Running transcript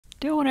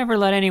Don't ever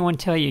let anyone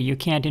tell you you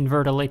can't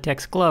invert a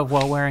latex glove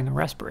while wearing a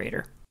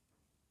respirator.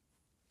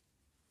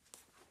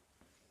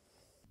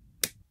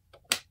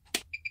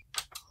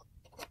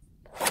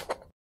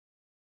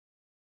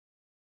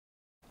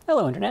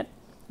 Hello Internet,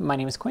 my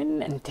name is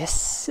Quinn and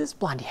this is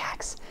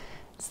Blondihacks.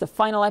 It's the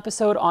final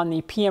episode on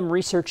the PM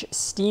Research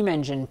Steam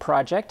Engine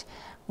project.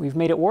 We've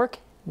made it work,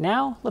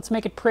 now let's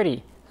make it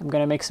pretty. I'm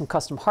going to make some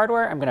custom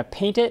hardware, I'm going to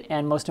paint it,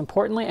 and most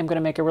importantly, I'm going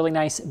to make a really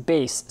nice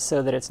base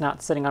so that it's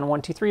not sitting on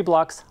 1, 2, 3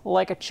 blocks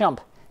like a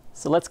chump.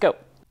 So let's go.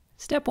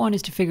 Step one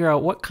is to figure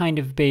out what kind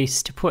of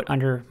base to put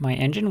under my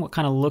engine, what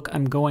kind of look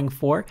I'm going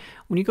for.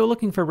 When you go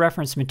looking for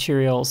reference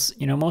materials,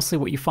 mostly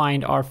what you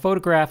find are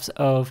photographs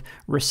of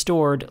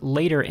restored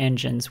later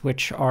engines,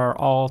 which are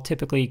all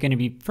typically going to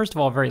be, first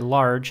of all, very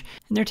large,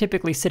 and they're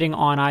typically sitting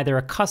on either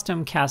a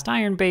custom cast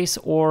iron base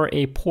or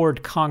a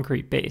poured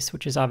concrete base,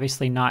 which is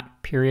obviously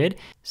not period.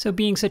 So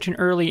being such an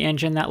early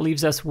engine, that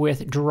leaves us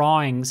with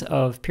drawings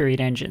of period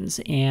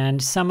engines,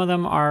 and some of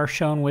them are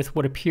shown with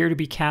what appear to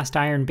be cast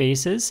iron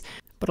bases.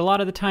 But a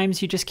lot of the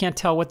times you just can't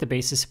tell what the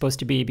base is supposed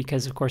to be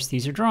because, of course,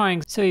 these are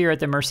drawings, so you're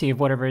at the mercy of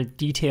whatever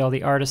detail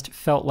the artist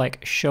felt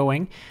like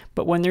showing.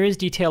 But when there is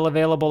detail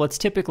available, it's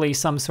typically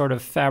some sort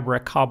of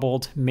fabric,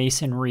 cobbled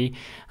masonry,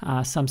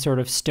 some sort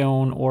of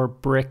stone or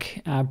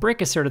brick.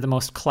 Brick is sort of the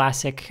most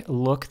classic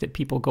look that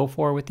people go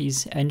for with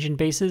these engine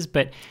bases,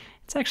 but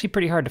it's actually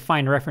pretty hard to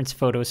find reference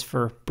photos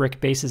for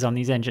brick bases on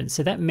these engines,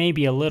 so that may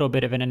be a little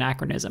bit of an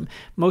anachronism.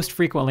 Most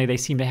frequently they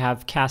seem to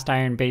have cast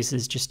iron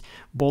bases just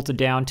bolted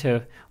down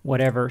to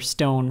whatever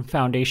stone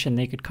foundation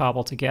they could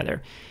cobble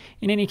together.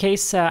 In any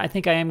case, I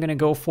think I am going to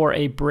go for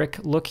a brick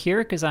look here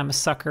because I'm a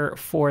sucker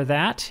for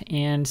that,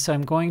 and so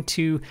I'm going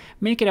to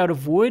make it out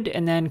of wood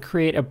and then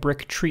create a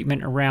brick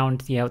treatment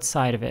around the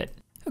outside of it.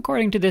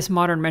 According to this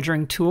modern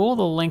measuring tool,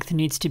 the length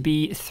needs to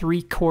be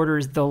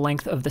 3/4 the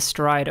length of the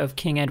stride of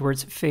King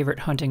Edward's favorite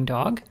hunting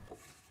dog.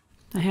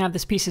 I have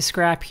this piece of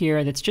scrap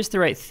here that's just the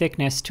right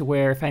thickness to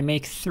where if I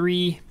make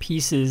 3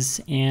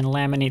 pieces and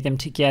laminate them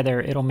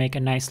together, it'll make a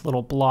nice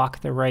little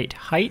block the right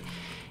height.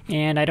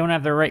 And I don't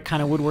have the right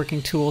kind of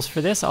woodworking tools for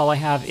this. All I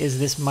have is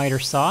this miter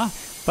saw,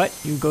 but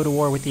you go to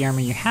war with the armor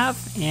you have,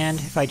 and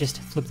if I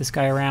just flip this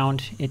guy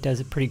around, it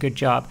does a pretty good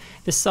job.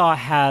 This saw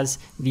has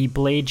the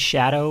blade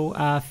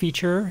shadow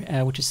feature,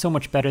 which is so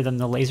much better than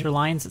the laser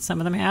lines that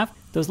some of them have.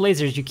 Those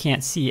lasers you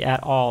can't see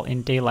at all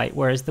in daylight,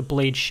 whereas the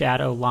blade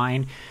shadow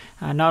line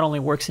not only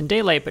works in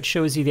daylight, but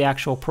shows you the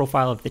actual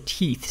profile of the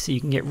teeth, so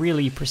you can get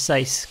really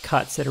precise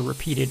cuts that are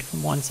repeated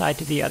from one side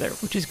to the other,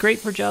 which is great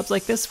for jobs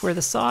like this where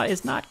the saw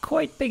is not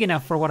quite big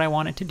enough for what I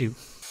want it to do.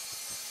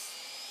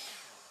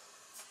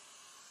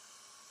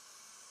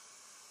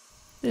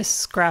 This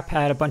scrap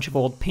had a bunch of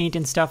old paint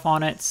and stuff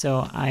on it,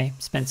 so I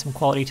spent some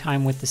quality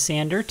time with the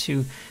sander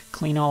to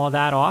clean all of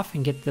that off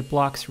and get the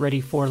blocks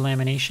ready for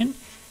lamination.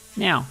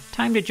 Now,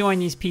 time to join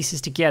these pieces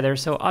together,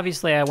 so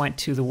obviously I went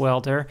to the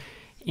welder,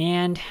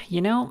 and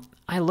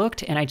I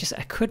looked and I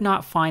could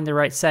not find the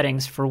right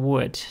settings for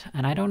wood,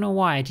 and I don't know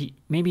why.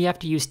 Maybe you have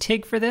to use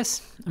TIG for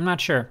this? I'm not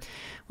sure.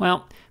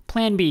 Well,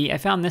 plan B, I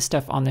found this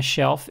stuff on the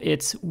shelf.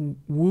 It's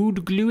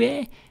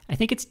woodglue, I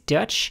think it's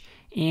Dutch.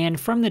 And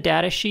from the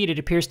data sheet, it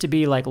appears to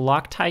be like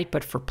Loctite,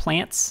 but for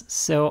plants.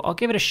 So I'll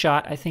give it a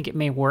shot. I think it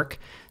may work.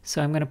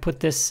 So I'm going to put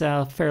this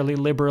fairly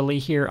liberally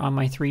here on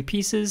my 3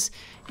 pieces,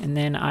 and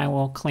then I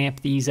will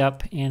clamp these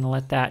up and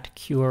let that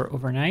cure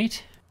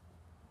overnight.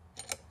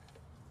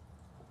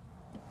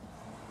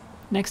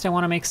 Next, I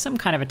want to make some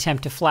kind of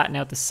attempt to flatten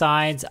out the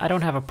sides. I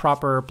don't have a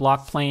proper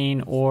block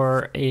plane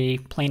or a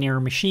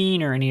planer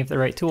machine or any of the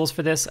right tools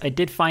for this. I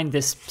did find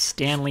this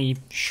Stanley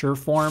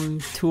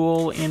Sureform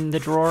tool in the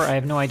drawer. I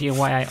have no idea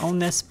why I own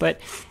this,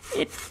 but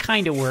it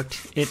kind of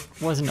worked. It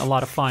wasn't a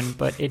lot of fun,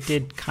 but it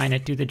did kind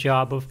of do the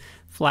job of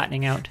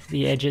flattening out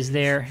the edges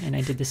there, and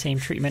I did the same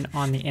treatment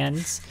on the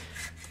ends.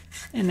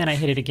 And then I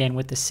hit it again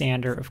with the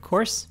sander, of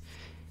course.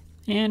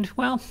 And,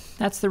 well,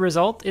 that's the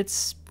result.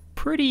 It's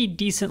pretty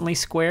decently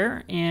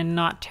square and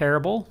not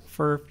terrible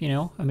for,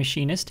 a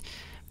machinist,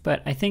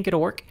 but I think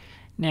it'll work.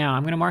 Now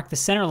I'm going to mark the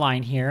center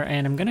line here,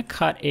 and I'm going to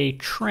cut a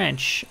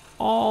trench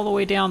all the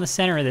way down the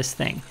center of this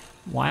thing.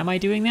 Why am I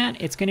doing that?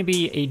 It's going to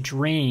be a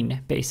drain,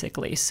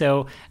 basically.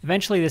 So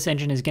eventually this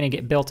engine is going to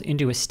get built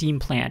into a steam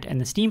plant, and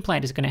the steam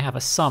plant is going to have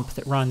a sump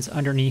that runs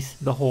underneath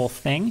the whole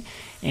thing.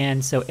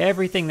 And so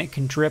everything that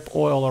can drip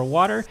oil or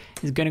water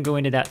is going to go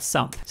into that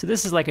sump. So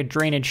this is like a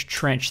drainage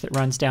trench that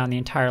runs down the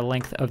entire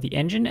length of the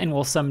engine and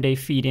will someday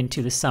feed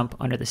into the sump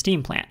under the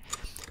steam plant.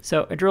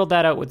 So I drilled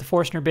that out with the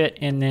Forstner bit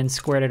and then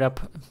squared it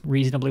up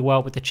reasonably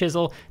well with the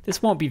chisel.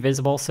 This won't be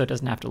visible, so it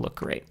doesn't have to look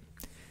great.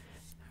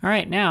 All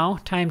right, now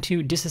time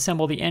to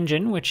disassemble the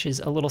engine, which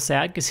is a little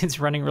sad because it's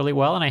running really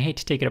well and I hate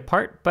to take it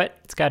apart, but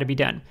it's got to be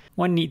done.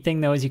 One neat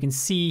thing though is you can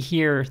see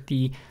here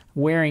the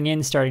wearing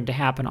in starting to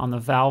happen on the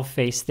valve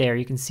face there.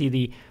 You can see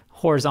the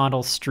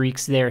horizontal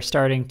streaks there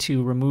starting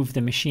to remove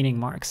the machining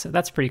marks. So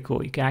that's pretty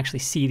cool. You can actually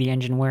see the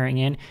engine wearing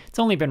in. It's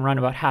only been run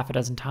about half a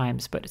dozen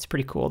times, but it's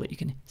pretty cool that you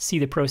can see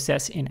the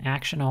process in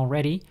action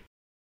already.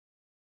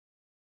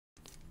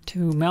 To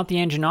mount the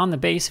engine on the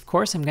base, of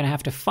course, I'm going to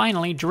have to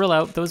finally drill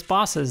out those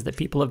bosses that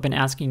people have been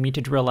asking me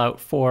to drill out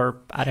for,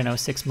 I don't know,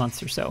 6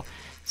 months or so.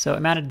 So I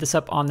mounted this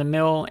up on the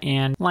mill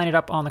and lined it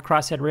up on the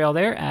crosshead rail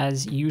there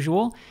as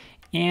usual.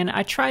 And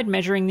I tried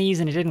measuring these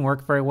and it didn't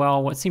work very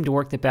well. What seemed to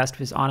work the best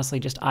was honestly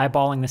just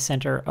eyeballing the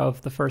center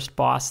of the first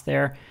boss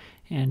there.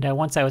 And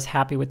once I was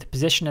happy with the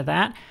position of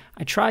that,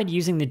 I tried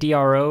using the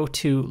DRO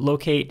to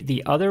locate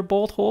the other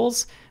bolt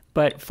holes.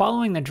 But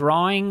following the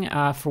drawing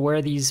for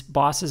where these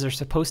bosses are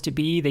supposed to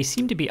be, they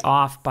seem to be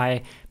off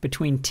by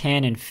between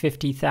 10 and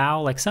 50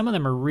 thou. Like some of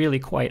them are really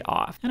quite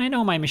off. And I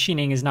know my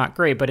machining is not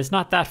great, but it's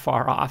not that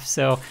far off.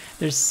 So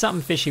there's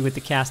something fishy with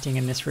the casting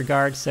in this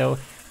regard. So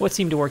what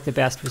seemed to work the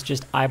best was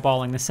just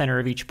eyeballing the center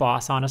of each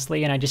boss,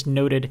 honestly. And I just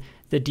noted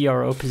the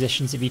DRO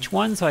positions of each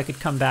one so I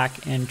could come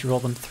back and drill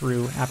them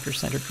through after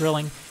center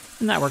drilling.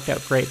 And that worked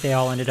out great. They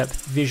all ended up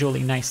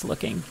visually nice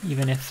looking,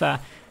 even if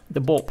the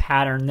bolt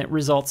pattern that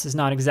results is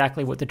not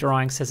exactly what the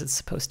drawing says it's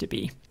supposed to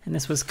be. And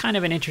this was kind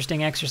of an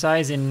interesting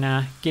exercise in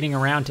getting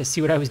around to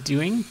see what I was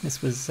doing.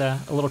 This was a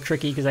little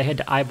tricky because I had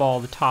to eyeball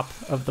the top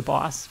of the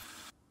boss.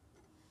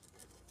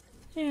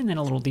 And then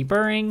a little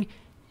deburring.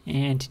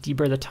 And to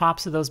deburr the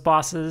tops of those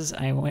bosses,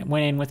 I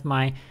went in with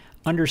my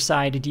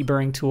underside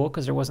deburring tool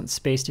because there wasn't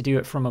space to do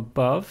it from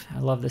above. I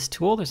love this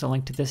tool. There's a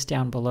link to this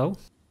down below.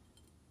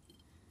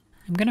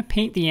 I'm going to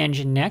paint the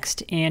engine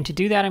next, and to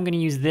do that I'm going to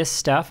use this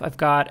stuff. I've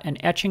got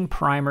an etching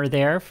primer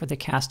there for the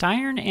cast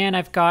iron, and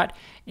I've got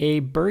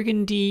a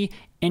burgundy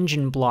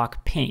engine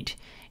block paint.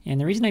 And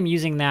the reason I'm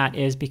using that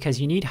is because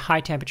you need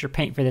high temperature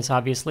paint for this,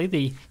 obviously.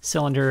 The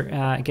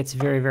cylinder gets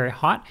very, very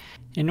hot.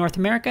 In North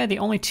America, the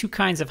only two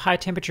kinds of high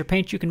temperature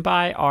paint you can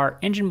buy are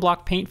engine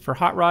block paint for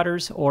hot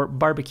rodders or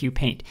barbecue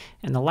paint.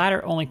 And the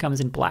latter only comes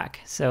in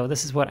black. So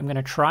this is what I'm going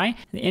to try.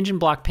 The engine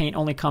block paint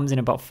only comes in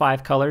about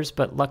 5 colors,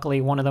 but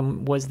luckily one of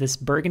them was this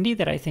burgundy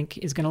that I think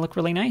is going to look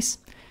really nice.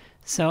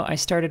 So I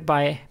started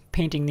by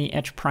painting the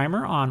etch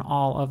primer on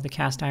all of the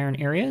cast iron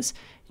areas.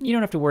 You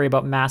don't have to worry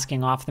about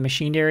masking off the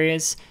machined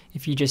areas.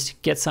 If you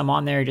just get some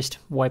on there, just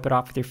wipe it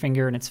off with your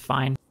finger and it's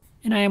fine.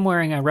 And I am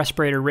wearing a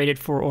respirator rated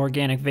for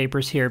organic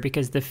vapors here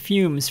because the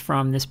fumes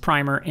from this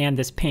primer and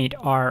this paint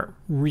are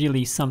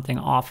really something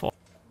awful.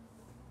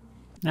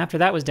 After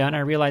that was done, I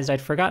realized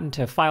I'd forgotten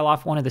to file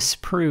off one of the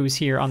sprues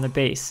here on the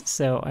base.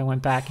 So I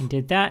went back and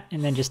did that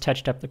and then just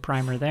touched up the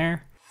primer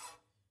there.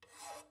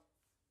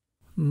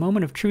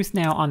 Moment of truth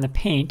now on the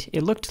paint.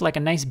 It looked like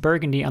a nice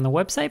burgundy on the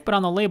website, but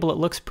on the label it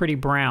looks pretty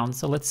brown,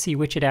 so let's see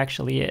which it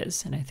actually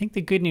is. And I think the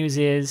good news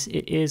is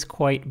it is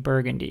quite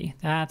burgundy.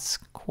 That's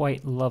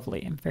quite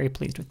lovely. I'm very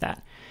pleased with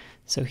that.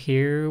 So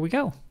here we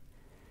go.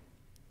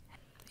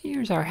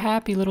 Here's our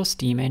happy little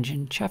steam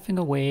engine chuffing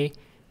away.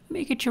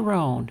 Make it your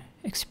own.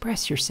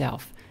 Express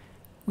yourself.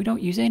 We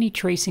don't use any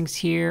tracings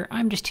here.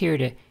 I'm just here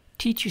to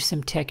teach you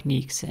some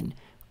techniques and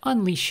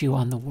unleash you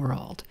on the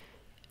world.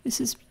 This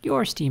is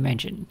your steam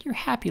engine, your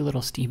happy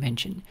little steam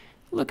engine.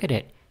 Look at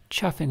it,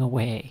 chuffing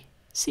away.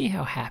 See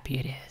how happy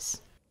it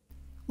is.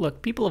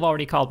 Look, people have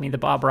already called me the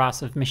Bob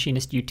Ross of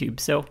machinist YouTube,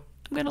 so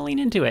I'm going to lean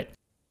into it.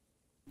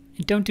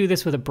 And don't do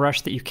this with a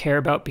brush that you care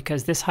about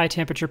because this high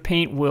temperature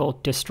paint will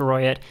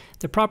destroy it.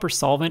 The proper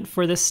solvent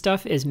for this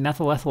stuff is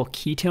methyl ethyl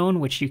ketone,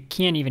 which you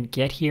can't even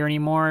get here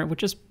anymore,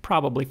 which is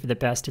probably for the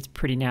best. It's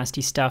pretty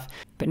nasty stuff.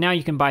 But now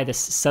you can buy this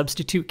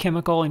substitute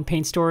chemical in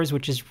paint stores,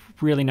 which is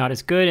really not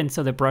as good, and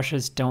so the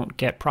brushes don't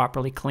get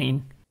properly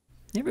clean.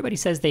 Everybody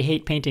says they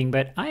hate painting,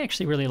 but I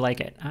actually really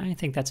like it. I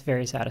think that's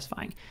very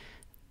satisfying.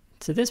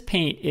 So this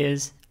paint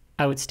is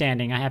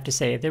outstanding, I have to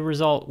say. The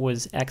result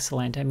was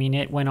excellent. I mean,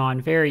 it went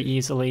on very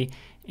easily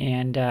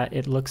and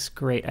it looks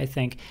great, I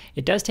think.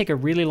 It does take a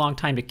really long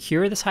time to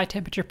cure this high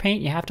temperature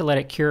paint. You have to let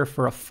it cure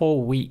for a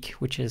full week,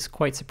 which is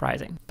quite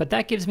surprising. But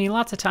that gives me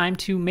lots of time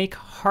to make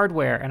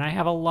hardware, and I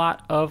have a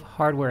lot of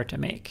hardware to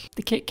make.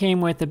 The kit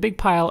came with a big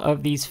pile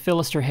of these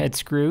Philister head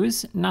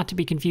screws, not to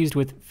be confused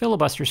with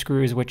filibuster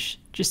screws, which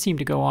just seem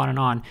to go on and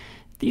on.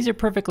 These are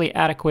perfectly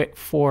adequate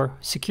for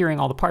securing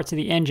all the parts of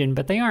the engine,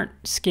 but they aren't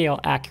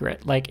scale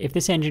accurate. Like if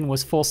this engine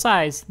was full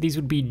size, these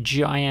would be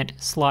giant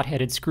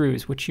slot-headed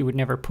screws, which you would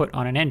never put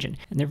on an engine.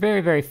 And they're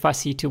very, very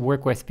fussy to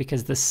work with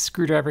because the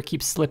screwdriver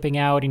keeps slipping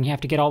out and you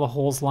have to get all the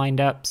holes lined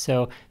up.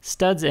 So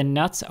studs and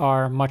nuts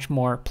are much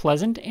more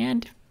pleasant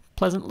and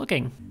pleasant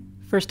looking.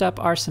 First up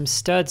are some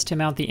studs to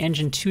mount the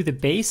engine to the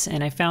base,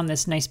 and I found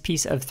this nice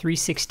piece of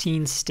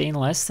 316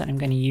 stainless that I'm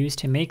going to use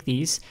to make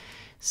these.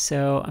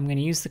 So I'm going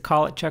to use the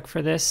collet chuck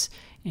for this,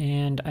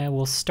 and I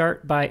will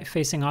start by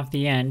facing off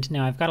the end.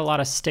 Now I've got a lot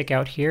of stick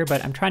out here,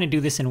 but I'm trying to do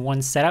this in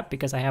one setup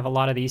because I have a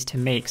lot of these to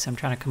make, so I'm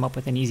trying to come up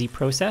with an easy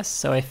process.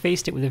 So I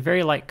faced it with a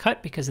very light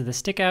cut because of the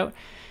stick out,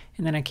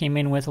 and then I came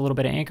in with a little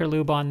bit of anchor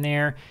lube on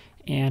there,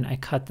 and I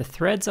cut the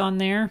threads on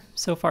there.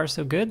 So far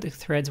so good. The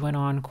threads went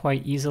on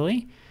quite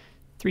easily.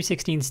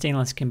 316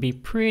 stainless can be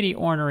pretty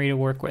ornery to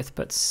work with,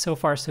 but so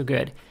far so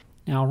good.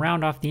 Now I'll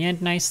round off the end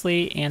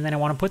nicely, and then I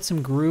want to put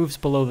some grooves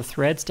below the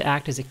threads to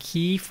act as a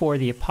key for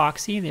the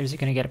epoxy. There's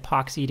going to get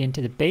epoxied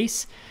into the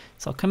base.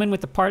 So I'll come in with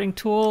the parting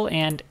tool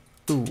and,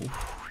 ooh,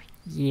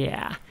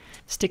 yeah.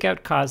 stick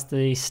out caused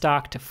the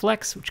stock to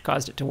flex, which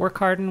caused it to work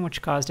harden,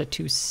 which caused it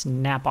to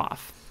snap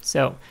off.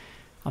 So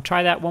I'll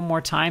try that one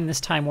more time, this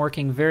time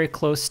working very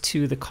close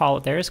to the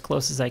collet there, as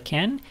close as I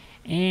can,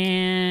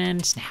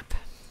 and snap.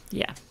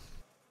 Yeah.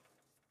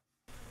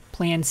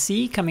 Plan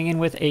C, coming in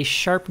with a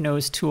sharp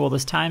nose tool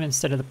this time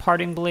instead of the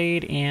parting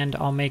blade, and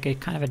I'll make a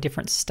kind of a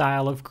different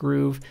style of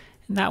groove,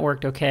 and that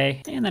worked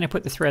okay. And then I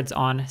put the threads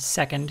on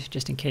second,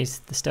 just in case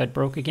the stud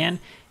broke again,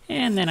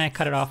 and then I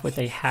cut it off with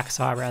a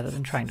hacksaw rather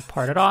than trying to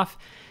part it off.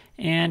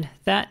 And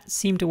that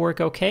seemed to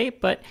work okay,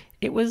 but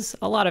it was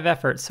a lot of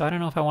effort, so I don't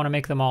know if I want to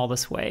make them all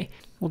this way.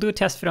 We'll do a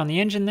test fit on the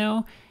engine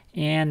though,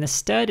 and the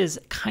stud is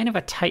kind of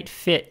a tight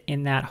fit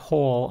in that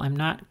hole. I'm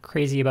not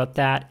crazy about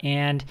that,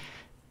 and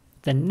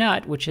the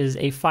nut, which is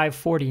a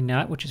 540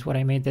 nut, which is what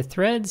I made the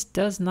threads,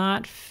 does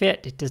not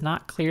fit. It does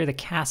not clear the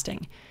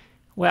casting.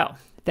 Well,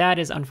 that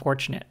is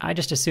unfortunate. I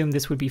just assumed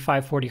this would be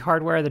 540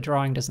 hardware. The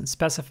drawing doesn't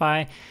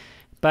specify,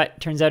 but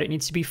turns out it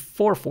needs to be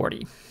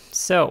 440.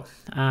 So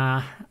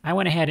I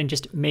went ahead and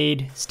just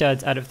made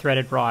studs out of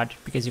threaded rod,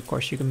 because of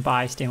course you can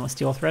buy stainless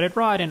steel threaded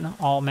rod in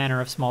all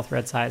manner of small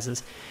thread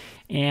sizes.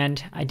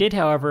 And I did,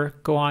 however,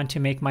 go on to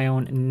make my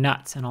own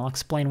nuts, and I'll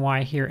explain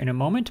why here in a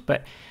moment,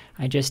 but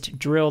I just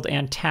drilled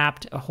and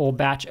tapped a whole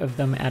batch of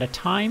them at a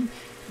time,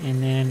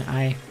 and then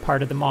I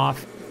parted them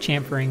off,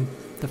 chamfering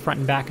the front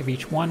and back of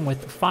each one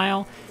with the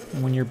file.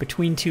 And when you're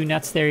between two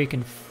nuts there, you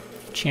can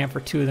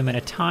chamfer two of them at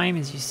a time,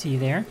 as you see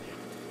there.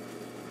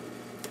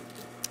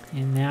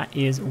 And that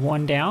is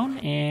one down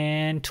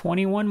and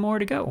 21 more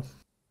to go.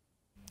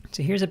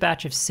 So here's a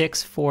batch of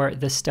 6 for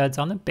the studs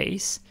on the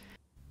base.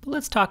 But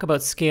let's talk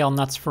about scale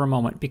nuts for a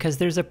moment, because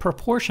there's a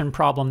proportion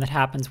problem that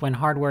happens when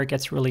hardware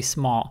gets really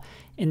small.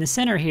 In the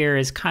center here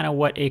is kind of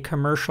what a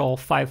commercial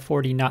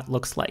 540 nut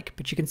looks like,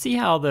 but you can see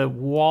how the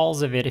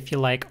walls of it, if you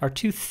like, are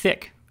too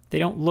thick. They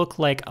don't look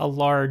like a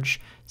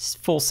large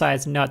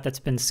full-size nut that's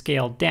been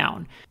scaled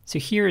down. So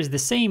here is the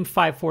same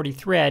 540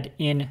 thread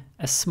in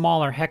a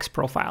smaller hex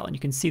profile, and you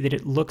can see that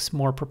it looks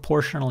more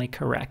proportionally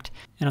correct.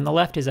 And on the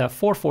left is a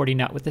 440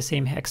 nut with the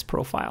same hex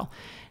profile.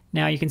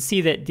 Now you can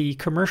see that the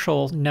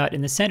commercial nut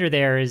in the center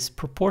there is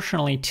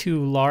proportionally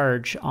too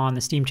large on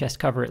the steam chest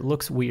cover. It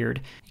looks weird.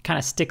 It kind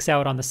of sticks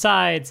out on the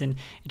sides, and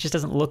it just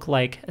doesn't look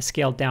like a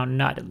scaled down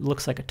nut. It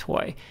looks like a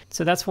toy.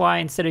 So that's why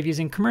instead of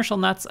using commercial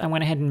nuts, I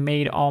went ahead and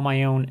made all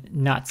my own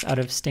nuts out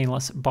of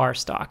stainless bar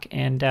stock.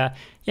 And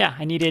yeah,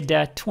 I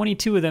needed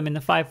 22 of them in the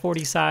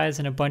 540 size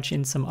and a bunch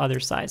in some other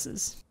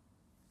sizes.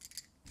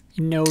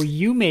 No,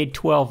 you made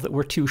 12 that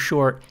were too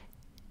short,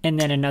 and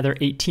then another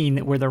 18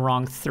 that were the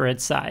wrong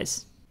thread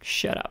size.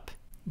 Shut up.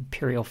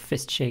 Imperial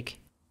fist shake.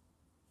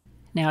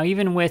 Now,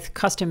 even with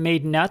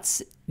custom-made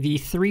nuts, the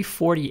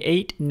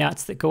 348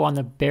 nuts that go on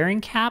the bearing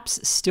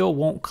caps still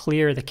won't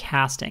clear the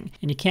casting.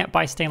 And you can't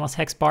buy stainless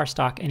hex bar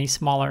stock any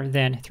smaller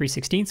than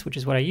 3/16, which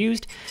is what I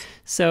used.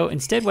 So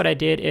instead what I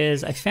did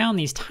is I found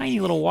these tiny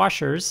little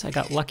washers. I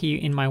got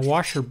lucky in my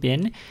washer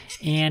bin,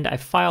 and I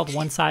filed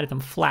one side of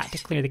them flat to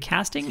clear the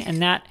casting,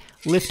 and that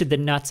lifted the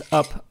nuts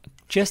up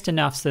just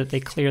enough so that they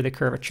clear the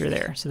curvature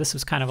there. So this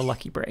was kind of a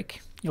lucky break.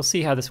 You'll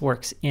see how this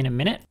works in a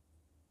minute.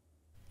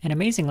 And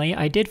amazingly,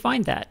 I did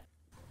find that.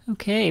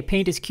 Okay,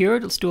 paint is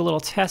cured. Let's do a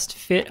little test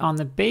fit on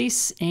the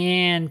base,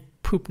 and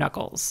poop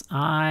knuckles.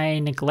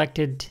 I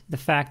neglected the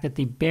fact that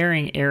the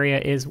bearing area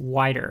is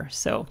wider.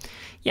 So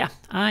yeah,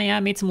 I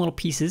made some little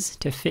pieces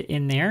to fit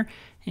in there,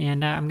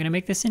 and I'm gonna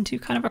make this into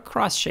kind of a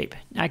cross shape.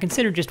 I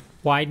considered just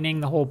widening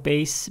the whole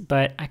base,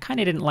 but I kind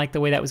of didn't like the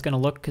way that was gonna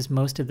look, because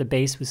most of the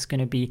base was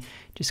gonna be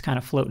just kind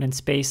of floating in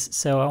space.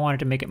 So I wanted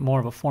to make it more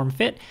of a form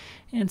fit.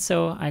 And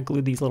so I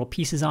glued these little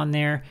pieces on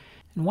there.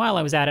 And while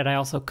I was at it, I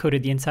also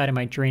coated the inside of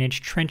my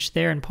drainage trench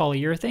there in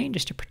polyurethane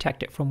just to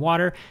protect it from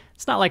water.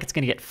 It's not like it's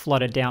gonna get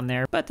flooded down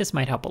there, but this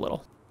might help a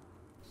little.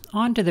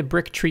 On to the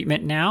brick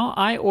treatment now.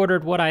 I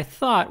ordered what I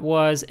thought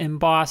was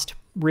embossed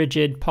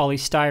rigid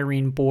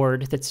polystyrene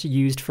board that's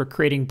used for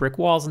creating brick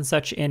walls and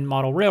such in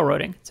model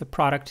railroading. It's a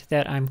product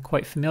that I'm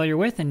quite familiar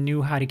with and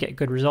knew how to get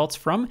good results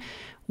from.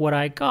 What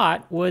I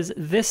got was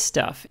this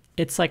stuff.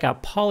 It's like a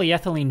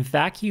polyethylene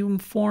vacuum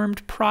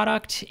formed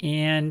product,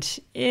 and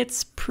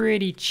it's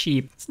pretty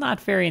cheap. It's not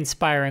very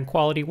inspiring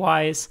quality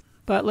wise,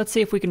 but let's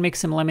see if we can make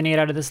some lemonade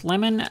out of this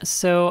lemon.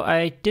 So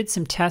I did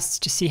some tests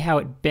to see how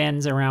it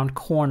bends around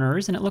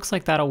corners, and it looks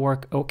like that'll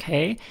work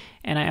okay.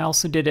 And I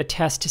also did a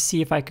test to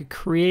see if I could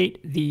create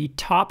the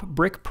top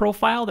brick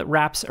profile that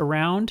wraps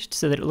around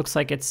so that it looks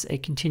like it's a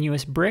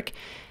continuous brick.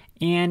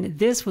 And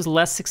this was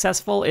less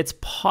successful. It's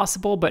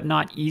possible, but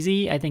not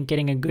easy. I think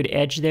getting a good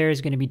edge there is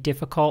going to be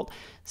difficult.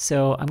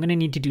 So I'm going to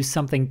need to do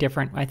something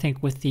different, I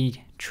think, with the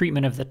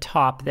treatment of the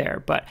top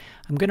there. But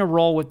I'm going to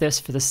roll with this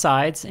for the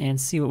sides and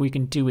see what we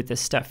can do with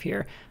this stuff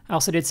here. I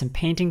also did some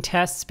painting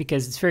tests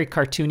because it's very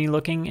cartoony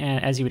looking,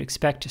 as you would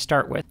expect to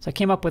start with. So I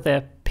came up with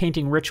a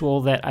painting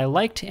ritual that I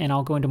liked, and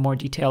I'll go into more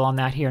detail on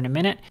that here in a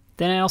minute.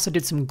 Then I also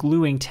did some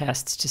gluing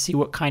tests to see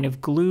what kind of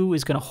glue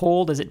is going to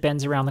hold as it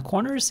bends around the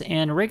corners,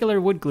 and regular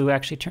wood glue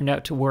actually turned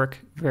out to work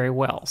very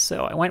well.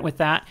 So I went with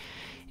that,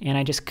 and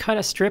I just cut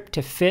a strip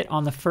to fit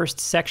on the first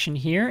section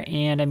here,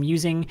 and I'm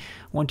using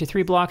 1, 2,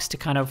 3 blocks to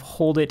kind of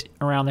hold it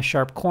around the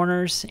sharp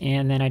corners,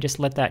 and then I just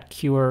let that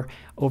cure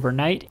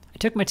overnight. I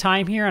took my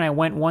time here and I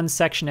went one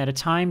section at a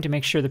time to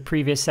make sure the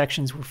previous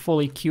sections were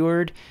fully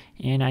cured,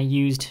 and I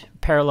used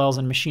parallels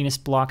and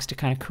machinist blocks to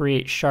kind of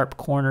create sharp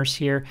corners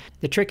here.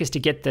 The trick is to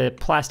get the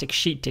plastic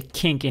sheet to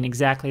kink in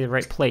exactly the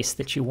right place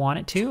that you want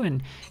it to,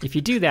 and if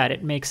you do that,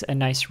 it makes a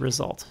nice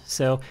result.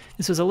 So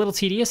this was a little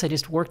tedious. I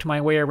just worked my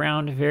way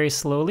around very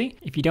slowly.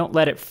 If you don't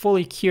let it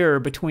fully cure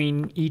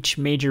between each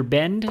major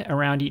bend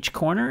around each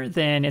corner,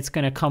 then it's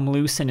going to come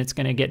loose and it's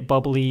going to get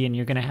bubbly and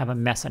you're going to have a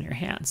mess on your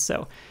hands.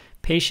 So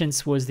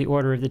patience was the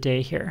order of the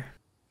day here.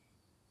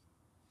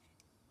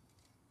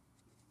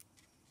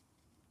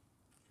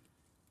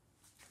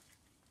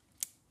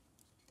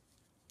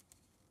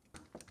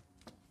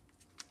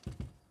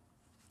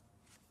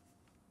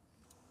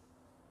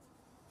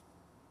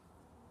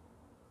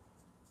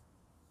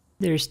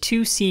 There's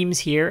 2 seams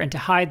here, and to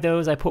hide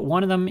those I put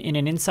one of them in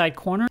an inside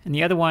corner, and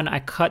the other one I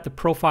cut the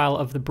profile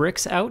of the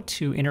bricks out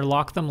to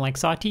interlock them like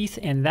saw teeth,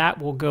 and that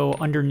will go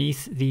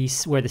underneath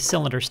where the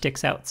cylinder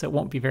sticks out, so it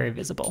won't be very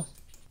visible.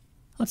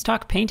 Let's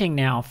talk painting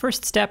now.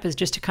 First step is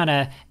just to kind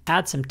of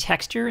add some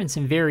texture and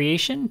some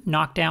variation,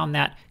 knock down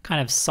that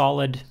kind of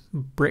solid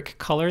brick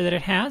color that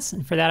it has,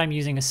 and for that I'm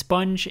using a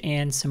sponge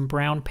and some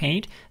brown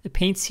paint. The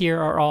paints here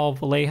are all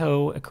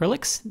Vallejo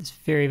acrylics. It's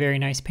very, very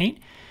nice paint.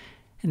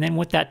 And then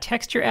with that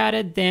texture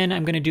added, then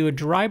I'm going to do a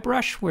dry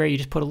brush where you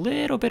just put a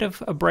little bit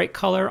of a bright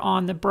color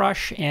on the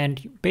brush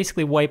and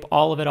basically wipe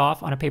all of it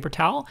off on a paper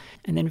towel,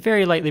 and then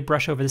very lightly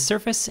brush over the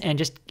surface,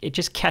 and it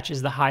just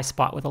catches the high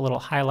spot with a little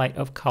highlight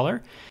of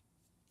color.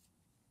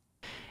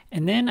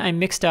 And then I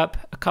mixed up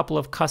a couple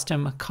of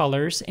custom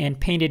colors and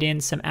painted in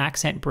some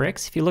accent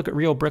bricks. If you look at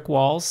real brick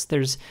walls,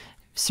 there's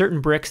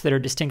certain bricks that are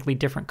distinctly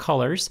different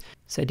colors.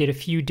 So I did a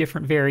few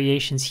different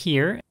variations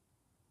here.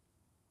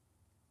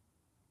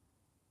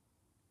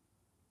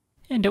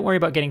 And don't worry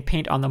about getting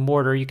paint on the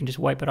mortar. You can just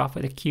wipe it off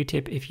with a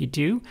Q-tip if you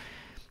do.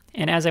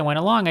 And as I went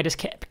along, I just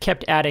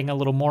kept adding a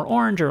little more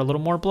orange or a little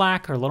more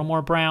black or a little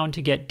more brown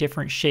to get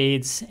different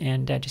shades,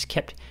 and just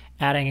kept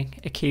adding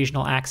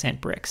occasional accent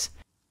bricks.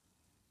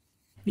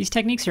 These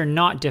techniques are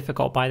not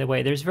difficult, by the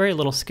way. There's very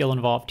little skill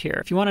involved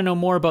here. If you want to know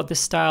more about this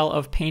style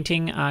of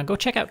painting, go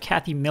check out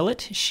Kathy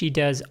Millett. She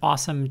does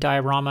awesome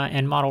diorama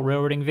and model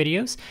railroading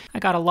videos. I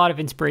got a lot of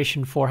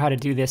inspiration for how to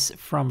do this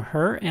from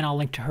her, and I'll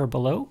link to her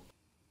below.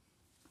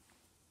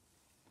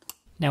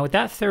 Now with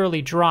that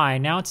thoroughly dry,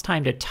 now it's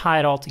time to tie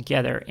it all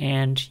together,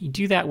 and you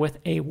do that with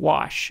a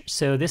wash.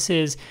 So this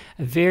is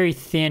a very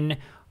thin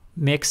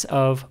mix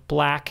of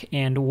black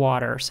and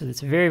water, so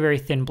it's very, very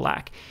thin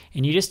black,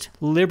 and you just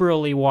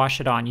liberally wash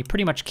it on. You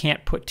pretty much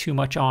can't put too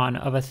much on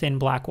of a thin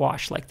black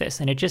wash like this,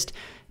 and it just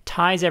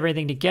ties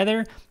everything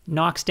together,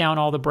 knocks down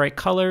all the bright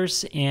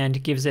colors,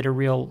 and gives it a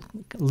real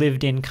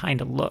lived-in kind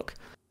of look.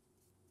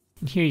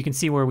 And here you can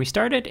see where we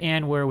started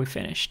and where we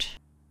finished.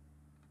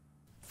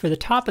 For the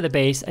top of the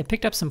base, I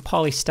picked up some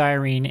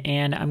polystyrene,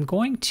 and I'm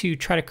going to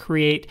try to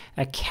create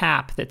a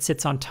cap that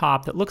sits on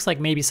top that looks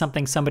like maybe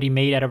something somebody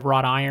made out of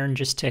wrought iron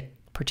just to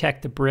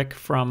protect the brick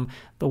from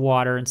the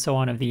water and so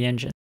on of the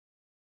engine.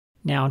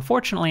 Now,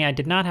 unfortunately, I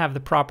did not have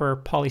the proper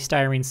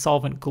polystyrene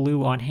solvent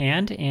glue on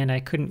hand, and I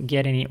couldn't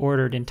get any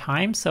ordered in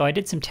time, so I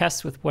did some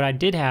tests with what I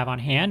did have on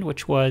hand,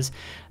 which was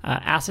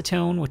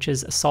acetone, which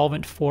is a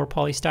solvent for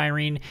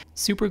polystyrene,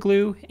 super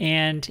glue,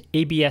 and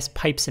ABS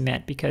pipe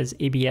cement, because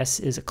ABS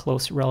is a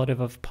close relative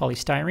of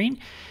polystyrene.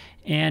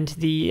 And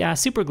the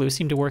super glue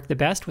seemed to work the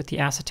best, with the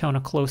acetone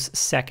a close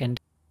second.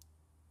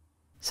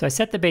 So I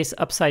set the base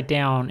upside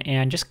down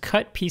and just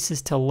cut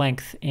pieces to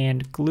length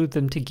and glued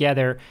them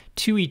together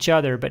to each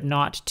other, but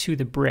not to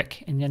the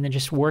brick, and then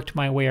just worked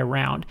my way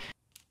around.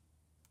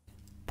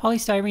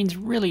 Polystyrene's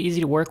really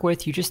easy to work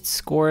with. You just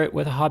score it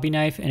with a hobby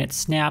knife and it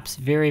snaps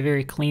very,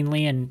 very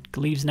cleanly and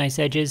leaves nice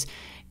edges.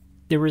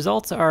 The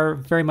results are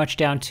very much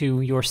down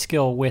to your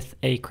skill with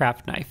a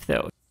craft knife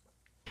though.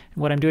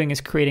 And what I'm doing is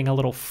creating a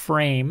little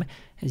frame,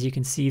 as you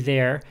can see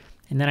there.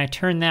 And then I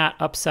turn that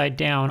upside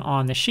down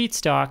on the sheet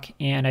stock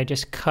and I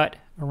just cut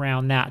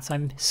around that. So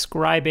I'm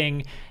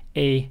scribing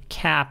a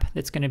cap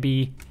that's going to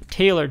be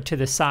tailored to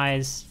the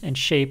size and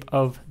shape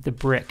of the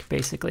brick,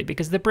 basically,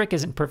 because the brick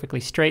isn't perfectly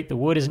straight, the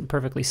wood isn't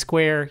perfectly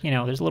square, you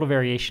know, there's a little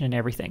variation in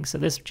everything. So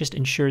this just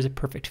ensures a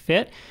perfect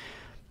fit.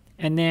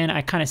 And then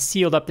I kind of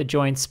sealed up the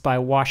joints by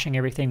washing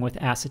everything with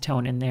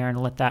acetone in there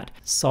and let that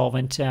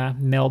solvent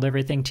meld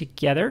everything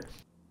together.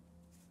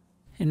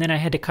 And then I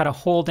had to cut a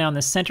hole down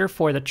the center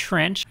for the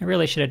trench. I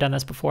really should have done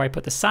this before I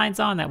put the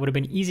sides on. That would have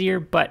been easier,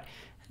 but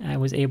I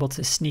was able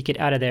to sneak it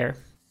out of there.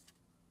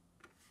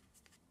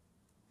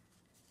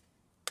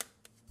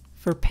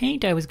 For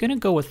paint, I was going to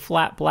go with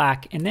flat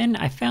black, and then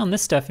I found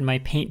this stuff in my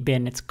paint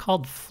bin. It's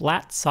called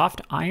flat soft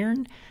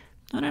iron.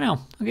 I don't know.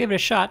 I'll give it a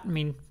shot. I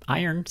mean,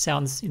 iron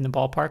sounds in the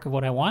ballpark of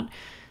what I want.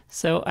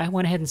 So I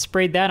went ahead and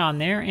sprayed that on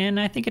there, and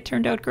I think it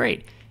turned out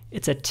great.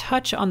 It's a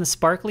touch on the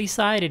sparkly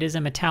side. It is a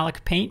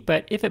metallic paint,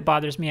 but if it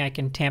bothers me, I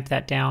can tamp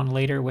that down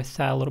later with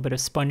a little bit of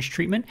sponge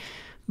treatment.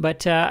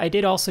 But I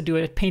did also do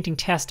a painting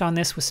test on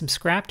this with some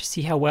scrap to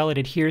see how well it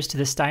adheres to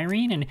the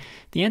styrene, and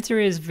the answer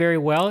is very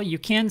well. You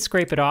can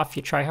scrape it off if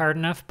you try hard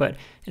enough, but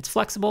it's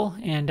flexible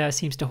and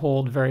seems to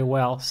hold very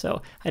well.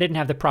 So I didn't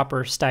have the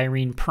proper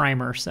styrene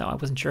primer, so I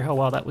wasn't sure how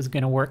well that was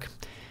going to work.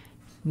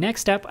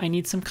 Next up, I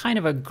need some kind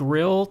of a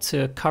grill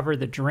to cover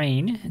the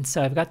drain, and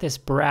so I've got this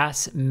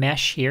brass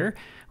mesh here,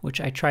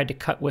 which I tried to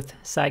cut with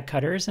side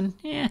cutters, and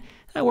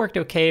that worked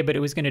okay, but it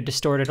was going to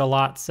distort it a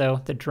lot,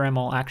 so the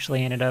Dremel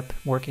actually ended up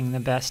working the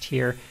best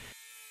here.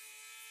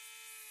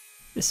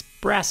 This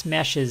brass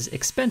mesh is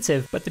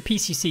expensive, but the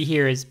piece you see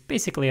here is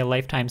basically a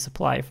lifetime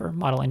supply for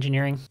model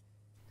engineering.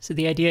 So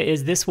the idea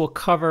is this will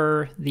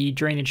cover the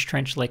drainage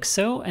trench like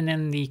so, and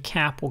then the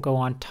cap will go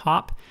on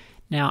top.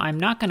 Now, I'm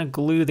not going to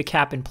glue the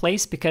cap in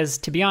place because,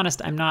 to be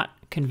honest, I'm not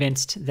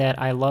convinced that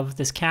I love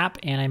this cap,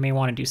 and I may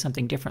want to do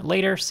something different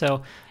later,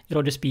 so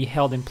it'll just be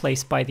held in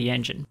place by the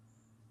engine.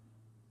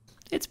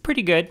 It's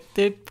pretty good.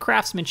 The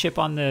craftsmanship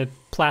on the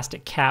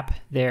plastic cap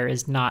there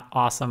is not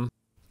awesome,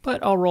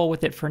 but I'll roll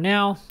with it for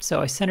now.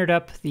 So I centered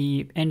up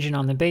the engine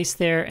on the base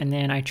there, and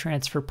then I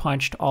transfer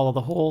punched all of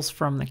the holes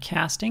from the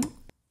casting.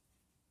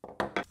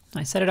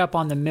 I set it up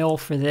on the mill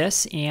for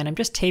this, and I'm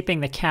just taping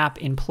the cap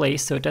in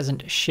place so it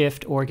doesn't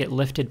shift or get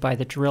lifted by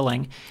the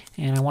drilling.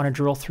 And I want to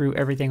drill through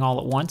everything all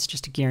at once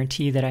just to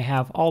guarantee that I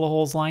have all the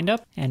holes lined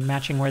up and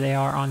matching where they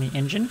are on the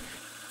engine.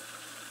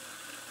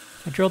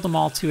 I drilled them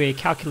all to a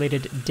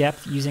calculated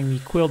depth using the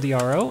Quill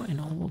DRO,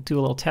 and I'll do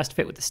a little test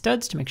fit with the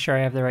studs to make sure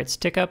I have the right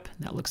stick up.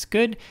 That looks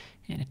good.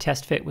 And a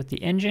test fit with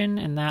the engine,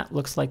 and that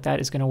looks like that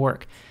is going to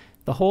work.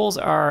 The holes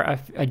are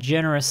a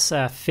generous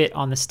fit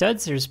on the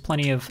studs. There's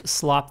plenty of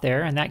slop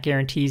there, and that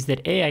guarantees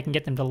that A, I can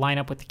get them to line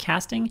up with the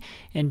casting,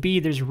 and B,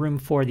 there's room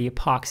for the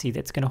epoxy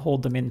that's going to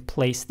hold them in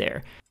place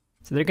there.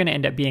 So they're going to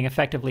end up being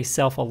effectively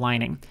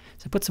self-aligning.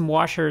 So I put some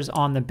washers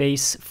on the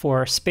base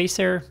for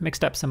spacer,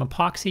 mixed up some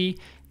epoxy,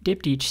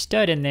 dipped each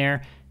stud in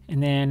there,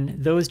 and then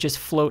those just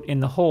float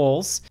in the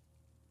holes.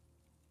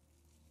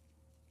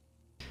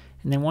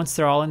 And then once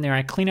they're all in there,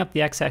 I clean up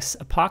the excess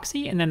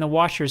epoxy, and then the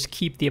washers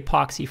keep the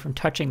epoxy from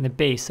touching the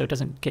base so it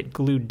doesn't get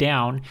glued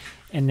down,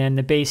 and then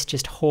the base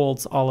just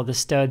holds all of the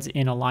studs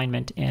in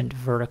alignment and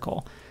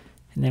vertical.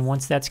 And then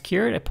once that's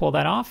cured, I pull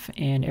that off,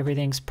 and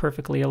everything's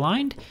perfectly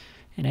aligned,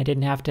 and I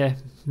didn't have to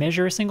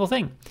measure a single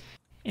thing.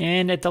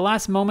 And at the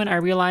last moment, I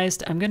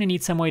realized I'm going to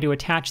need some way to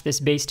attach this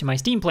base to my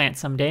steam plant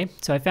someday.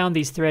 So I found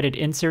these threaded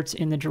inserts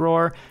in the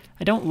drawer.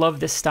 I don't love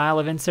this style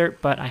of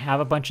insert, but I have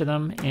a bunch of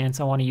them, and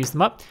so I want to use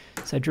them up.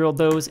 So I drilled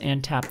those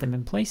and tapped them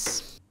in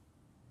place.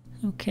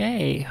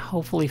 Okay,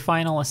 hopefully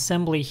final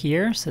assembly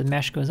here. So the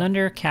mesh goes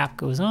under, cap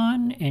goes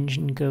on,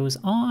 engine goes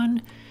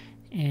on,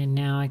 and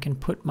now I can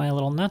put my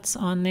little nuts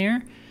on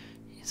there.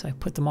 So I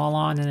put them all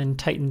on and then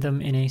tightened them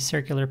in a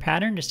circular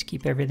pattern just to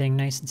keep everything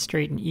nice and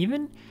straight and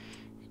even.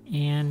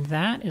 And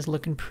that is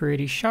looking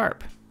pretty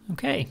sharp.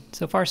 Okay,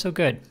 so far so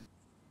good.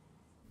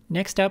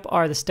 Next up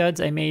are the studs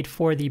I made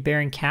for the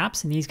bearing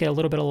caps, and these get a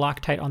little bit of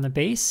Loctite on the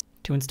base.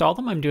 To install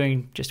them, I'm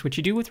doing just what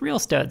you do with real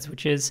studs,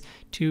 which is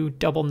to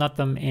double nut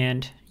them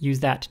and use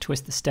that to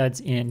twist the studs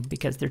in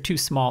because they're too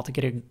small to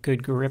get a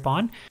good grip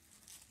on.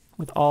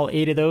 With all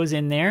 8 of those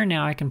in there,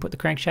 now I can put the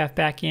crankshaft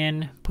back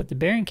in, put the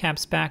bearing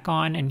caps back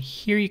on, and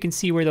here you can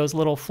see where those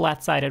little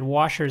flat-sided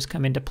washers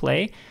come into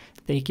play.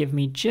 They give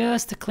me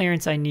just the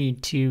clearance I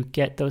need to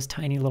get those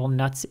tiny little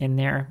nuts in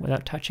there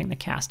without touching the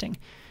casting.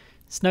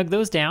 Snug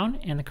those down,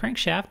 and the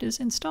crankshaft is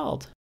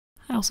installed.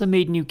 I also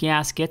made new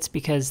gaskets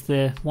because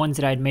the ones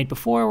that I'd made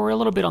before were a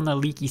little bit on the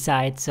leaky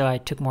side, so I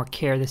took more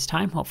care this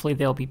time. Hopefully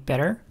they'll be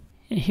better.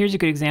 And here's a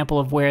good example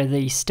of where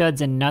the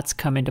studs and nuts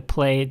come into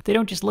play. They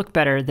don't just look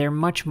better, they're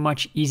much,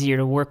 much easier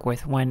to work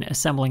with when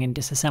assembling and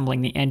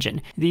disassembling the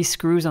engine. These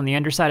screws on the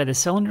underside of the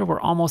cylinder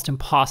were almost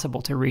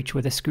impossible to reach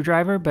with a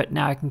screwdriver, but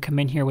now I can come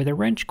in here with a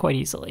wrench quite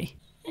easily.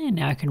 And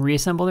now I can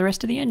reassemble the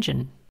rest of the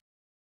engine.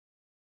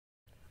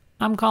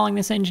 I'm calling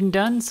this engine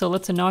done, so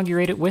let's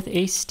inaugurate it with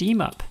a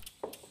steam up.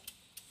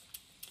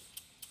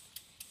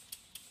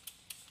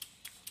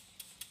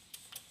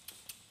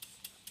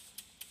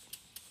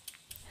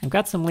 I've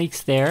got some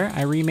leaks there.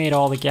 I remade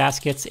all the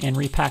gaskets and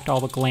repacked all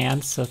the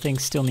glands, so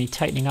things still need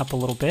tightening up a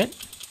little bit.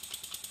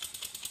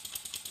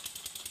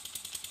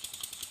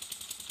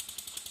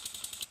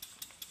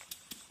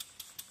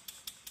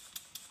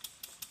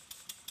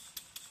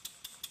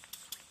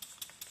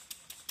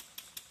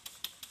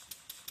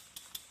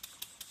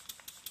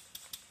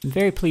 I'm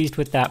very pleased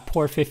with that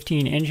Pour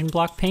 15 engine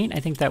block paint.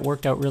 I think that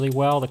worked out really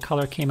well. The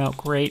color came out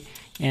great,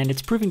 and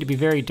it's proving to be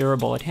very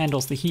durable. It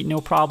handles the heat no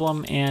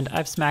problem, and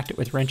I've smacked it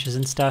with wrenches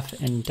and stuff,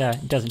 and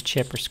it doesn't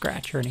chip or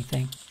scratch or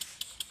anything.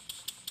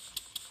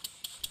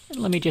 And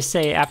let me just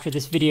say, after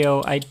this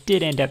video, I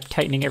did end up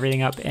tightening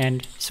everything up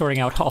and sorting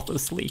out all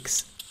those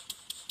leaks.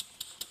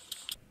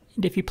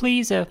 And if you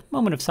please, a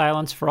moment of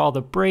silence for all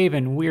the brave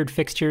and weird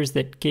fixtures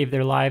that gave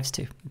their lives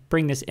to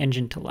bring this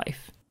engine to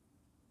life.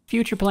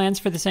 Future plans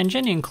for this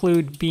engine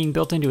include being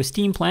built into a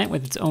steam plant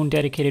with its own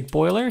dedicated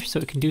boiler so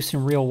it can do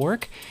some real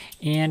work,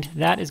 and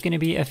that is going to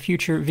be a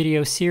future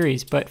video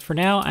series. But for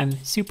now,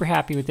 I'm super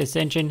happy with this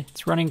engine.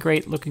 It's running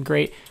great, looking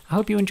great. I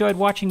hope you enjoyed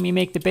watching me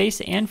make the base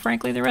and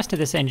frankly the rest of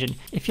this engine.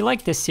 If you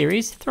like this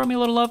series, throw me a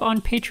little love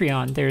on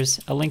Patreon. There's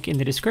a link in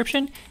the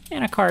description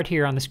and a card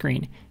here on the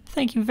screen.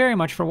 Thank you very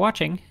much for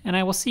watching, and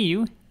I will see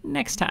you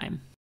next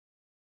time.